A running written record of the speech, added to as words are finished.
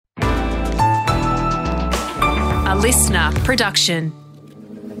A listener production.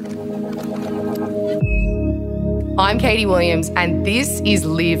 I'm Katie Williams, and this is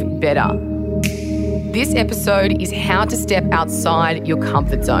Live Better. This episode is how to step outside your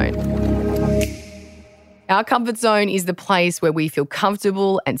comfort zone. Our comfort zone is the place where we feel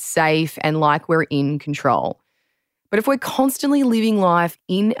comfortable and safe and like we're in control. But if we're constantly living life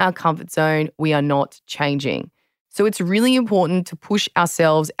in our comfort zone, we are not changing. So it's really important to push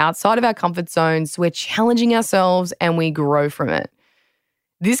ourselves outside of our comfort zone so we're challenging ourselves and we grow from it.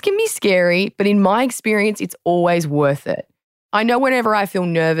 This can be scary, but in my experience, it's always worth it. I know whenever I feel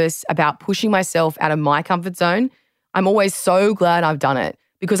nervous about pushing myself out of my comfort zone, I'm always so glad I've done it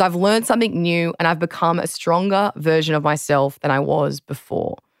because I've learned something new and I've become a stronger version of myself than I was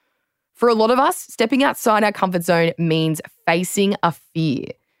before. For a lot of us, stepping outside our comfort zone means facing a fear.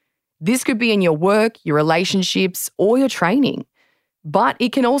 This could be in your work, your relationships, or your training. But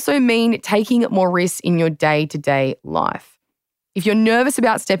it can also mean taking more risks in your day-to-day life. If you're nervous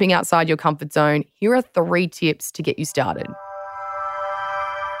about stepping outside your comfort zone, here are 3 tips to get you started.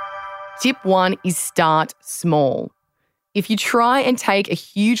 Tip 1 is start small. If you try and take a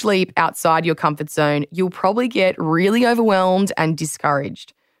huge leap outside your comfort zone, you'll probably get really overwhelmed and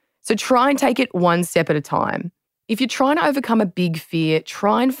discouraged. So try and take it one step at a time. If you're trying to overcome a big fear,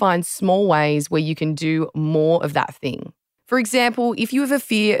 try and find small ways where you can do more of that thing. For example, if you have a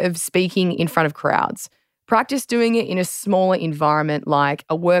fear of speaking in front of crowds, practice doing it in a smaller environment like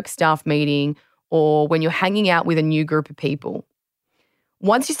a work staff meeting or when you're hanging out with a new group of people.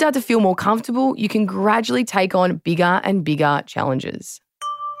 Once you start to feel more comfortable, you can gradually take on bigger and bigger challenges.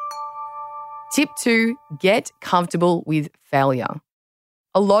 Tip 2, get comfortable with failure.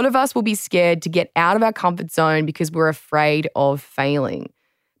 A lot of us will be scared to get out of our comfort zone because we're afraid of failing.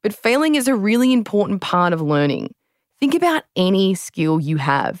 But failing is a really important part of learning. Think about any skill you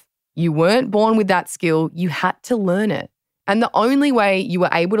have. You weren't born with that skill, you had to learn it. And the only way you were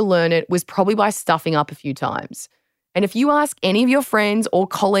able to learn it was probably by stuffing up a few times. And if you ask any of your friends or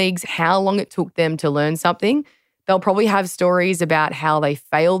colleagues how long it took them to learn something, they'll probably have stories about how they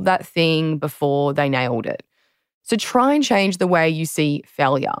failed that thing before they nailed it. So try and change the way you see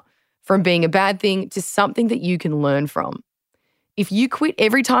failure from being a bad thing to something that you can learn from. If you quit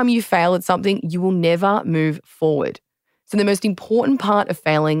every time you fail at something, you will never move forward. So the most important part of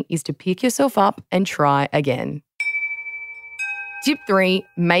failing is to pick yourself up and try again. Tip 3,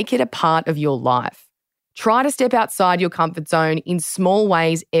 make it a part of your life. Try to step outside your comfort zone in small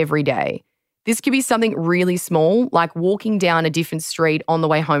ways every day. This could be something really small, like walking down a different street on the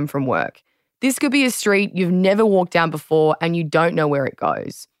way home from work. This could be a street you've never walked down before and you don't know where it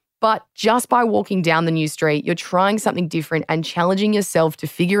goes. But just by walking down the new street, you're trying something different and challenging yourself to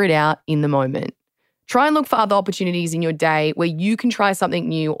figure it out in the moment. Try and look for other opportunities in your day where you can try something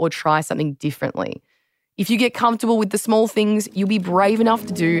new or try something differently. If you get comfortable with the small things, you'll be brave enough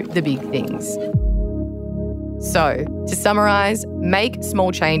to do the big things. So, to summarize, make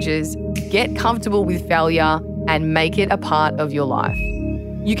small changes, get comfortable with failure, and make it a part of your life.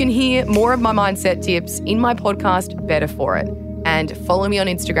 You can hear more of my mindset tips in my podcast, Better For It, and follow me on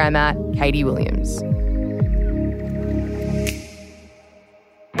Instagram at Katie Williams.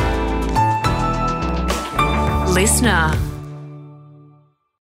 Listener.